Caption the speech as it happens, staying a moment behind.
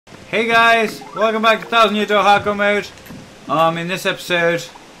Hey guys, welcome back to 1000 Year Door Hardcore Mode. In this episode,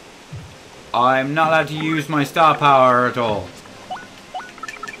 I'm not allowed to use my star power at all.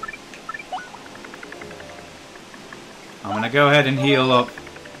 I'm gonna go ahead and heal up.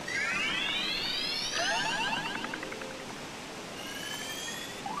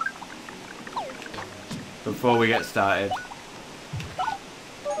 Before we get started.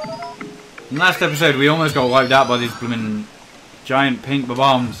 In the last episode, we almost got wiped out by these blooming giant pink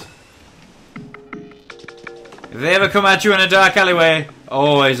bombs. If they ever come at you in a dark alleyway,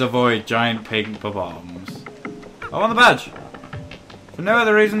 always avoid giant pink bombs. I want the badge. For no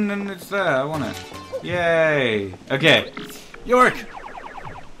other reason than it's there. I want it. Yay. Okay. York!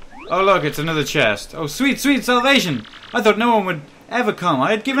 Oh look, it's another chest. Oh, sweet, sweet salvation! I thought no one would ever come.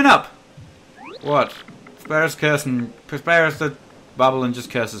 I had given up. What? Spare us the babble and just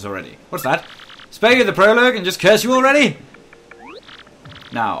curse us already. What's that? Spare you the prologue and just curse you already?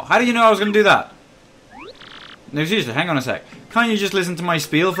 Now, how did you know I was going to do that? No, seriously, hang on a sec. Can't you just listen to my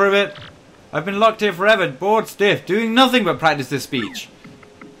spiel for a bit? I've been locked here forever, bored stiff, doing nothing but practice this speech.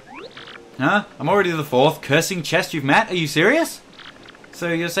 Huh? I'm already the fourth cursing chest you've met? Are you serious? So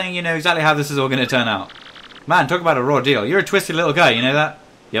you're saying you know exactly how this is all going to turn out? Man, talk about a raw deal. You're a twisted little guy, you know that?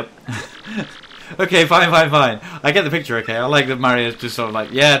 Yep. Okay, fine. I get the picture, okay? I like that Mario's just sort of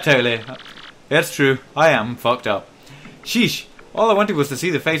like, yeah, totally. It's true. I am fucked up. Sheesh. All I wanted was to see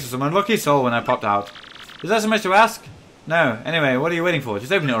the face of some unlucky soul when I popped out. Is that so much to ask? No. Anyway, what are you waiting for?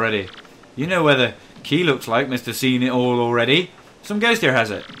 Just open it already. You know where the key looks like, Mr. Seen It All already. Some ghost here has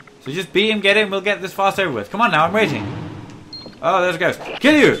it. So just beat him, get it, and we'll get this fast over with. Come on now, I'm waiting. Oh, there's a ghost.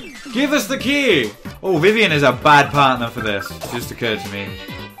 Kill you! Give us the key! Oh, Vivian is a bad partner for this. It just occurred to me.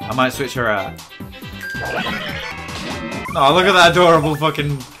 I might switch her out. Oh, look at that adorable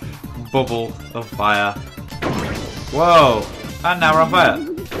fucking bubble of fire. Whoa. And now we're on fire.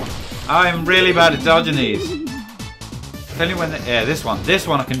 I'm really bad at dodging these. Tell me when yeah, this one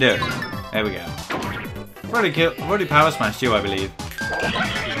I can do. There we go. I've already power smashed you, I believe.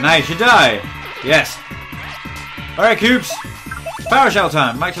 Nice, you die. Yes. Alright, Coops. Power shell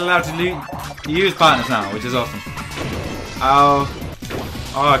time. I'm actually allowed to use partners now, which is awesome. Ow.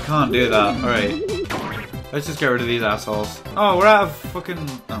 Oh, I can't do that. Alright. Let's just get rid of these assholes. Oh, we're out of fucking...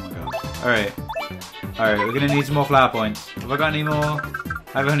 Oh my god. Alright. Alright, we're gonna need some more flower points. Have I got any more?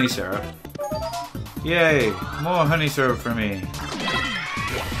 I have honey syrup. Yay! More honey syrup for me.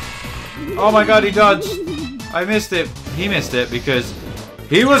 Oh my god, he dodged! I missed it. He missed it because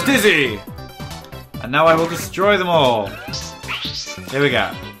he was dizzy! And now I will destroy them all. Here we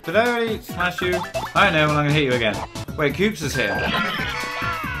go. Did I already smash you? I know, well, I'm gonna hit you again. Wait, Coops is here.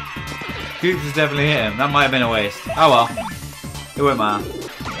 Coops has definitely hit him. That might have been a waste. Oh well. It won't matter.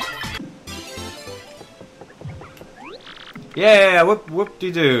 Yeah,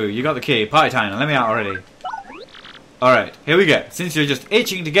 whoop-de-doo. You got the key. Party time. Let me out already. Alright, here we go. Since you're just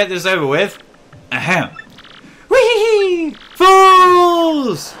itching to get this over with. Ahem. Whee!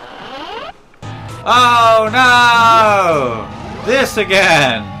 Fools! Oh no! This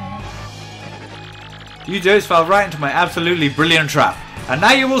again! You just fell right into my absolutely brilliant trap. And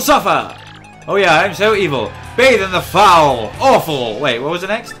now you will suffer! Oh yeah, I'm so evil. Bathe in the foul, awful... Wait, what was the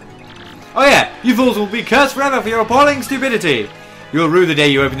next? Oh yeah, you fools will be cursed forever for your appalling stupidity. You'll rue the day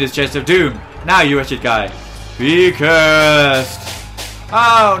you open this chest of doom. Now, you wretched guy. Be cursed.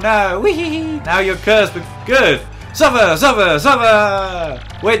 Oh no, wee. Now you're cursed, but good. Suffer, suffer, suffer.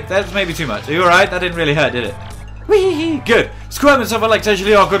 Wait, that's maybe too much. Are you alright? That didn't really hurt, did it? Wee. Good. Squirm and suffer like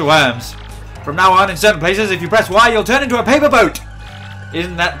sexually awkward worms. From now on, in certain places, if you press Y, you'll turn into a paper boat.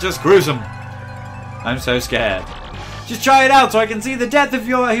 Isn't that just gruesome? I'm so scared. Just try it out so I can see the depth of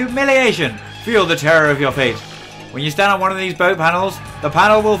your humiliation. Feel the terror of your fate. When you stand on one of these boat panels, the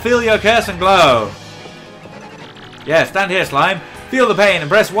panel will feel your curse and glow. Yeah, stand here, slime. Feel the pain and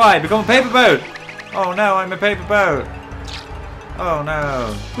press Y. Become a paper boat. Oh no, I'm a paper boat. Oh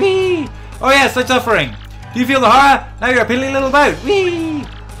no. Whee! Oh yes, the suffering. Do you feel the horror? Now you're a piddly little boat. Whee!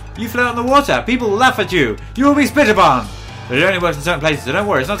 You float on the water. People will laugh at you. You will be spit upon. But it only works in certain places, so don't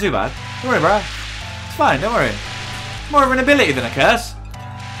worry. It's not too bad. Don't worry, bro. It's fine. Don't worry. More of an ability than a curse.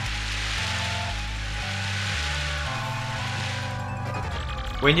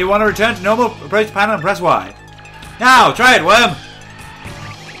 When you want to return to normal, approach the panel and press Y. Now, try it, worm!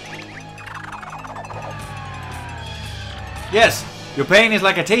 Yes, your pain is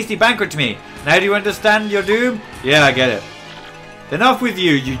like a tasty banquet to me. Now do you understand your doom? Yeah, I get it. Then off with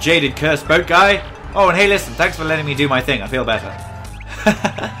you, you jaded cursed boat guy. Oh, and hey, listen, thanks for letting me do my thing. I feel better.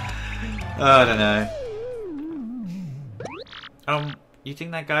 Oh, I don't know. You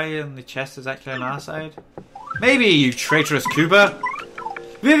think that guy in the chest is actually on our side? Maybe, you traitorous Cooper.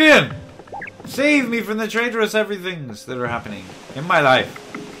 Vivian! Save me from the traitorous everythings that are happening in my life.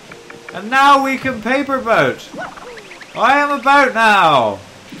 And now we can paper boat. I am a boat now.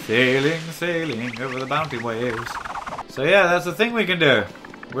 Sailing, sailing over the bounty waves. So yeah, that's the thing we can do.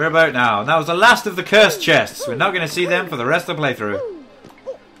 We're a boat now. And that was the last of the cursed chests. We're not going to see them for the rest of the playthrough.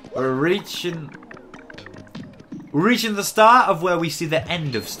 We're reaching the start of where we see the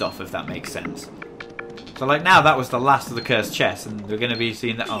end of stuff, if that makes sense. So like now, that was the last of the cursed chests, and we're going to be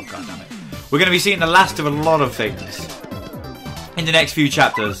seeing the... Oh, god damn it. We're going to be seeing the last of a lot of things in the next few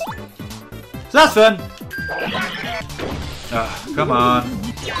chapters. So that's fun. Oh, come on.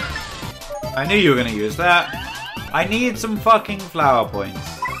 I knew you were going to use that. I need some fucking flower points.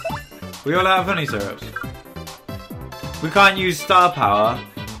 We all out of honey syrups. We can't use star power.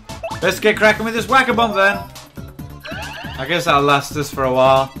 Let's get cracking with this whack-a-bump then. I guess that'll last us for a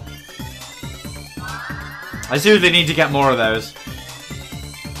while. I seriously need to get more of those.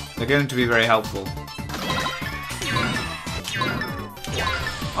 They're going to be very helpful.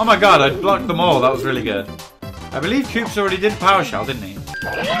 Oh my god, I blocked them all. That was really good. I believe Koops already did Power Shell, didn't he?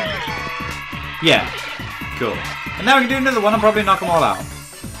 Yeah. Cool. And now we can do another one and probably knock them all out.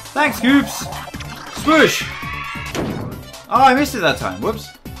 Thanks, Koops! Swoosh! Oh, I missed it that time. Whoops.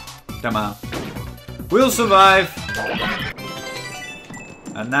 Dumb. We'll survive.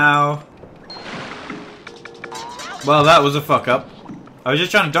 And now... Well, that was a fuck up. I was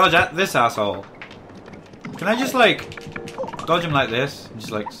just trying to dodge at this asshole. Can I just, like, dodge him like this?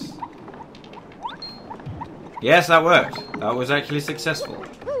 Just, like... Yes, that worked. That was actually successful.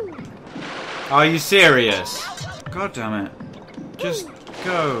 Are you serious? God damn it. Just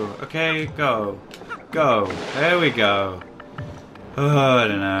go. Okay, go. Go. There we go. Oh, I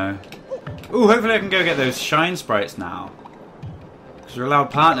don't know. Ooh, hopefully I can go get those shine sprites now. Because we're allowed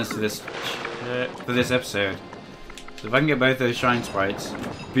partners for this episode. So if I can get both those shine sprites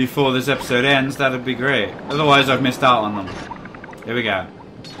before this episode ends, that'd be great. Otherwise, I've missed out on them. Here we go.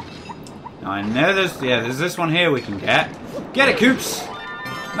 Now I know there's this one here we can get. Get it, Koops!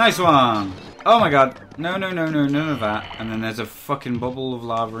 Nice one! Oh my god. No, none of that. And then there's a fucking bubble of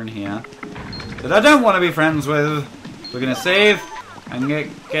lava in here that I don't want to be friends with. We're gonna save and get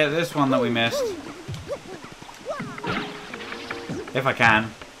this one that we missed. If I can.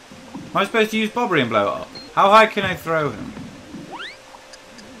 Am I supposed to use Bobbery and blow it up? How high can I throw him?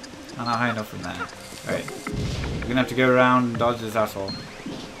 I'm not high enough from there. Right. We're gonna have to go around and dodge this asshole.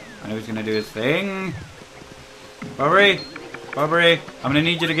 I know he's gonna do his thing. Bobbery! Bobbery! I'm gonna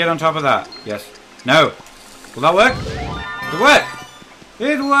need you to get on top of that. Yes. No! Will that work? It worked!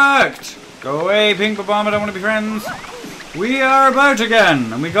 It worked! Go away, Pink Bomb, I don't want to be friends. We are about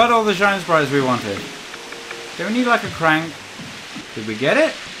again! And we got all the shine sprites we wanted. Do we need like a crank? Did we get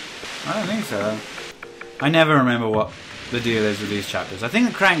it? I don't think so. I never remember what the deal is with these chapters. I think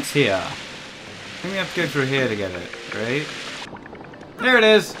the crank's here. I think we have to go through here to get it, right? There it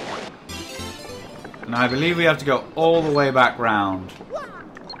is! And I believe we have to go all the way back round.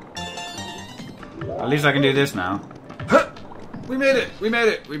 At least I can do this now. Huh! We made it! We made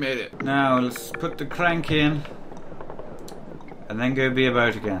it! We made it! Now let's put the crank in. And then go be a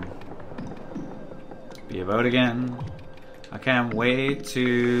boat again. Be a boat again. I can't wait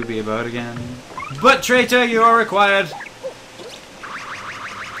to be a boat again. Butt traitor, you are required!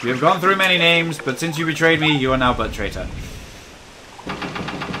 You have gone through many names, but since you betrayed me, you are now butt traitor.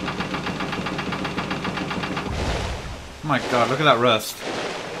 Oh my god, look at that rust.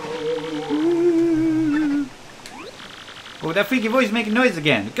 Oh, that freaky voice is making noise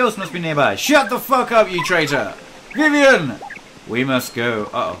again. The ghost must be nearby. Shut the fuck up, you traitor! Vivian! We must go.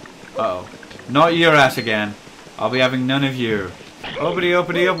 Uh-oh. Uh-oh. Not your ass again. I'll be having none of you. Uppity,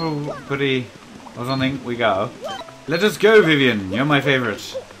 uppity, uppity. Or something. We go. Let us go, Vivian. You're my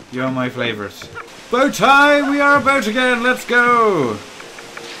favourite. You're my favourite. Bow tie! We are a boat again. Let's go!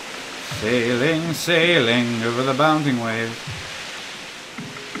 Sailing, sailing over the bounding wave.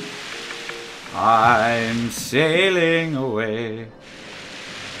 I'm sailing away.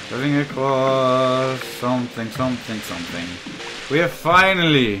 Going across something, something, something. We are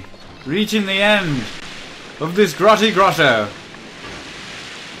finally reaching the end of this grotty grotto.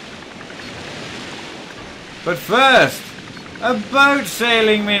 But first, a boat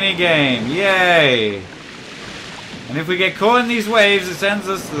sailing minigame. Yay! And if we get caught in these waves, it sends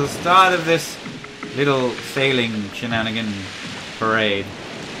us to the start of this little sailing shenanigan parade.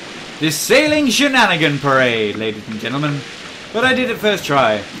 This sailing shenanigan parade, ladies and gentlemen. But I did it first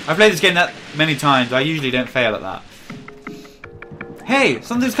try. I've played this game that many times. I usually don't fail at that. Hey,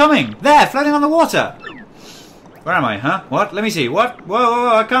 something's coming. There, floating on the water. Where am I, huh? What? Let me see. What? Whoa, whoa,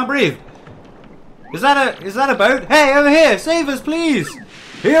 whoa, I can't breathe. Is that a boat? Hey, over here! Save us, please!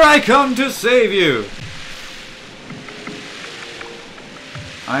 Here I come to save you!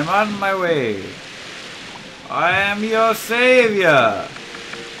 I'm on my way. I am your savior!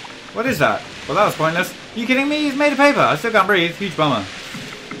 What is that? Well, that was pointless. Are you kidding me? He's made of paper. I still can't breathe. Huge bummer.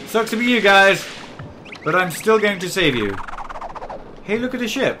 Sucks to be you guys. But I'm still going to save you. Hey, look at the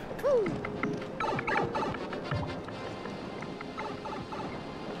ship.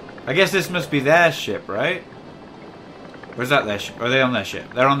 I guess this must be their ship, right? Or is that their ship? Or are they on their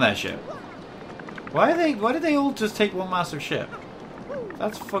ship? They're on their ship. Why did they all just take one massive ship?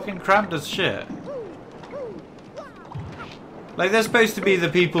 That's fucking cramped as shit. Like, they're supposed to be the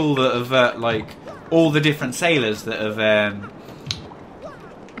people that have, like, all the different sailors that have,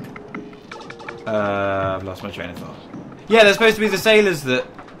 I've lost my train of thought. Yeah, they're supposed to be the sailors that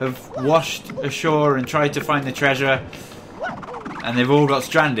have washed ashore and tried to find the treasure, and they've all got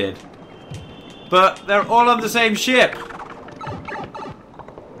stranded. But they're all on the same ship!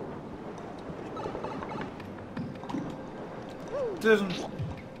 Doesn't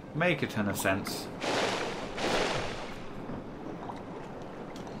make a ton of sense.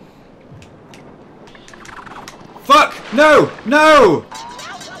 Fuck! No! No!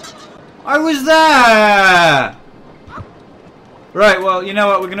 I was there! Right, well, you know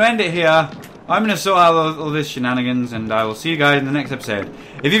what? We're going to end it here. I'm going to sort out all this shenanigans, and I will see you guys in the next episode.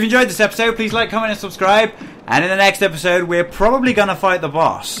 If you've enjoyed this episode, please like, comment, and subscribe. And in the next episode, we're probably going to fight the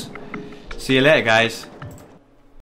boss. See you later, guys.